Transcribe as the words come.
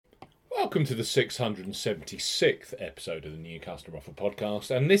Welcome to the 676th episode of the New Customer Offer podcast,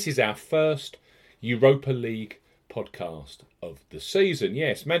 and this is our first Europa League podcast of the season.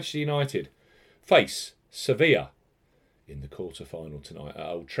 Yes, Manchester United face Sevilla in the quarter-final tonight at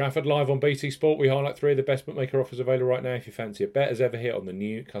Old Trafford. Live on BT Sport, we highlight three of the best bookmaker offers available right now. If you fancy a bet as ever here on the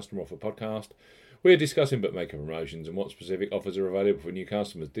New Customer Offer podcast, we're discussing bookmaker promotions and what specific offers are available for new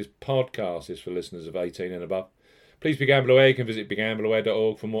customers. This podcast is for listeners of 18 and above. Please be gamble aware. You can visit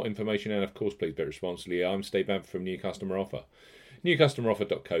begambleaware.org for more information, and of course, please bet responsibly. I'm Steve Bamford from New Customer Offer.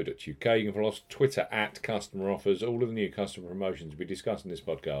 newcustomeroffer.co.uk. You can follow us on Twitter at Customer Offers. All of the new customer promotions we discuss in this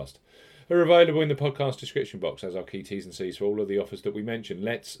podcast are available in the podcast description box as our key T's and C's for all of the offers that we mentioned.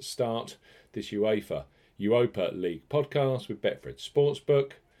 Let's start this Europa League podcast with Betfred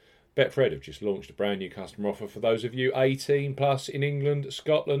Sportsbook. Betfred have just launched a brand new customer offer for those of you 18 plus in England,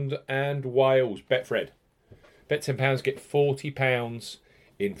 Scotland and Wales. Betfred. Bet £10, get £40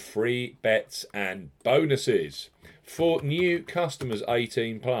 in free bets and bonuses. For new customers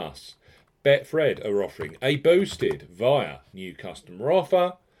 18 plus, Betfred are offering a boosted via new customer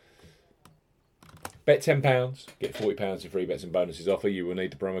offer. Bet £10, get £40 in free bets and bonuses offer. You will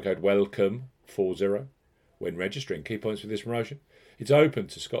need the promo code WELCOME40 when registering. Key points for this promotion. It's open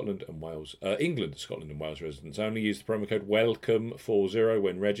to Scotland and Wales, England, Scotland and Wales residents only. Use the promo code WELCOME40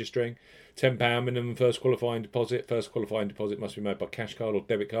 when registering. £10 minimum first qualifying deposit. First qualifying deposit must be made by cash card or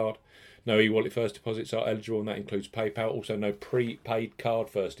debit card. No e-wallet first deposits are eligible, and that includes PayPal. Also, no prepaid card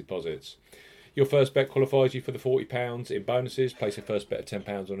first deposits. Your first bet qualifies you for the £40 in bonuses. Place a first bet of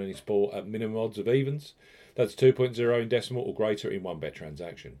 £10 on any sport at minimum odds of evens. That's 2.0 in decimal or greater in one bet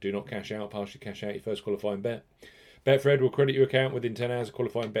transaction. Do not cash out, partially cash out your first qualifying bet. Betfred will credit your account within 10 hours of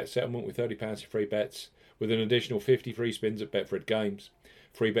qualifying bet settlement with £30 in free bets, with an additional 50 free spins at Betfred games.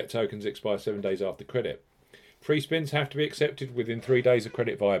 Free bet tokens expire 7 days after credit. Free spins have to be accepted within 3 days of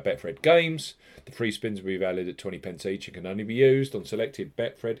credit via Betfred games. The free spins will be valid at 20p each and can only be used on selected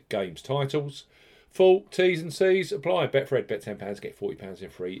Betfred games titles. Full T's and C's apply. Betfred, bet £10, get £40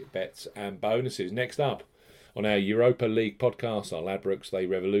 in free bets and bonuses. Next up, on our Europa League podcast, our Ladbrokes, they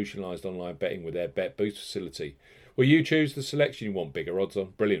revolutionised online betting with their Bet Boost facility. Will you choose the selection you want bigger odds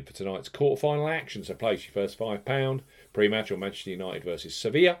on? Brilliant for tonight's quarter-final action. So place your first £5 pre-match on Manchester United versus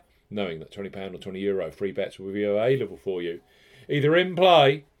Sevilla, knowing that £20 or €20 free bets will be available for you, either in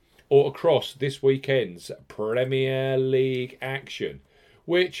play or across this weekend's Premier League action,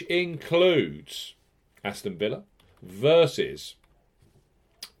 which includes Aston Villa versus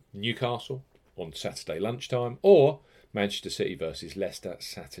Newcastle on Saturday lunchtime, or Manchester City versus Leicester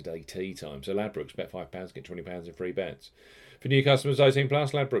Saturday tea time. So Ladbrokes, bet £5, get £20 in free bets. For new customers 18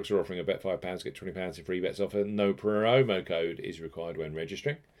 plus, Ladbrokes are offering a bet £5, get £20 in free bets offer. No promo code is required when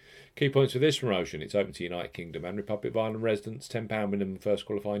registering. Key points for this promotion: it's open to United Kingdom and Republic of Ireland residents. £10 minimum first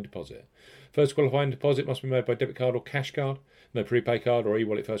qualifying deposit. First qualifying deposit must be made by debit card or cash card. No prepaid card or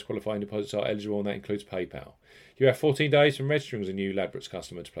e-wallet first qualifying deposits are eligible, and that includes PayPal. You have 14 days from registering as a new Ladbrokes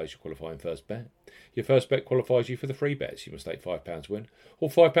customer to place your qualifying first bet. Your first bet qualifies you for the free bets. You must stake £5 win, or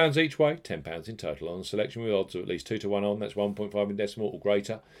 £5 each way, £10 in total on a selection with odds of at least 2 to 1 on. That's 1.5 in decimal or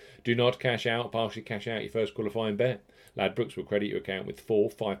greater. Do not cash out, partially cash out your first qualifying bet. Ladbrokes will credit your account with 4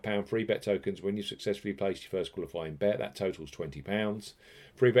 £5 free bet tokens when you successfully placed your first qualifying bet. That totals £20.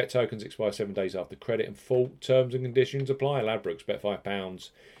 Free bet tokens expire 7 days after credit, and full terms and conditions apply. Ladbrokes, bet £5,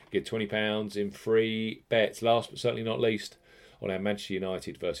 get £20 in free bets. Last but certainly not least, on our Manchester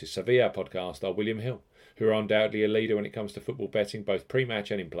United versus Sevilla podcast are William Hill, who are undoubtedly a leader when it comes to football betting, both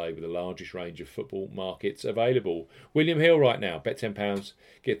pre-match and in play, with the largest range of football markets available. William Hill right now, bet £10,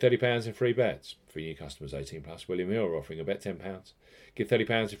 get £30 in free bets. For new customers 18 plus, William Hill are offering a bet £10, get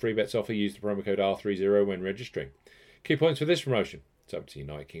 £30 in free bets offer. Use the promo code R30 when registering. Key points for this promotion: it's open to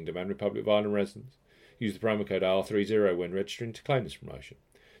United Kingdom and Republic of Ireland residents. Use the promo code R30 when registering to claim this promotion.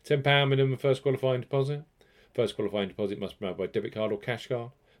 £10 minimum first qualifying deposit. First qualifying deposit must be made by debit card or cash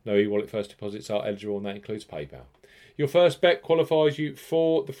card. No e-wallet first deposits are eligible, and that includes PayPal. Your first bet qualifies you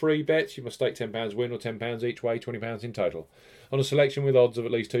for the free bets. You must stake £10 win or £10 each way, £20 in total, on a selection with odds of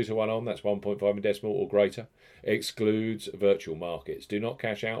at least 2 to 1 on. That's 1.5 in decimal or greater. Excludes virtual markets. Do not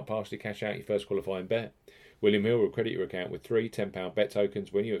cash out, partially cash out your first qualifying bet. William Hill will credit your account with 3 £10 bet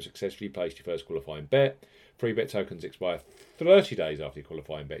tokens when you have successfully placed your first qualifying bet. Free bet tokens expire 30 days after your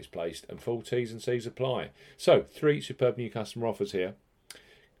qualifying bet is placed, and full T's and C's apply. So, 3 superb new customer offers here.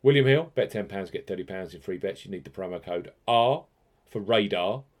 William Hill, bet £10, get £30 in free bets. You need the promo code R for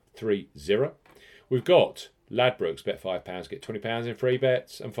radar 30. We've got Ladbrokes, bet £5, get £20 in free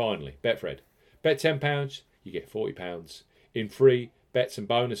bets. And finally, Betfred, bet £10, you get £40 in free bets and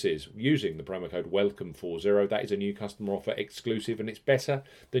bonuses using the promo code WELCOME40. That is a new customer offer exclusive, and it's better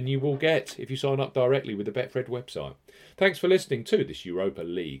than you will get if you sign up directly with the Betfred website. Thanks for listening to this Europa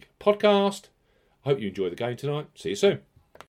League podcast. I hope you enjoy the game tonight. See you soon.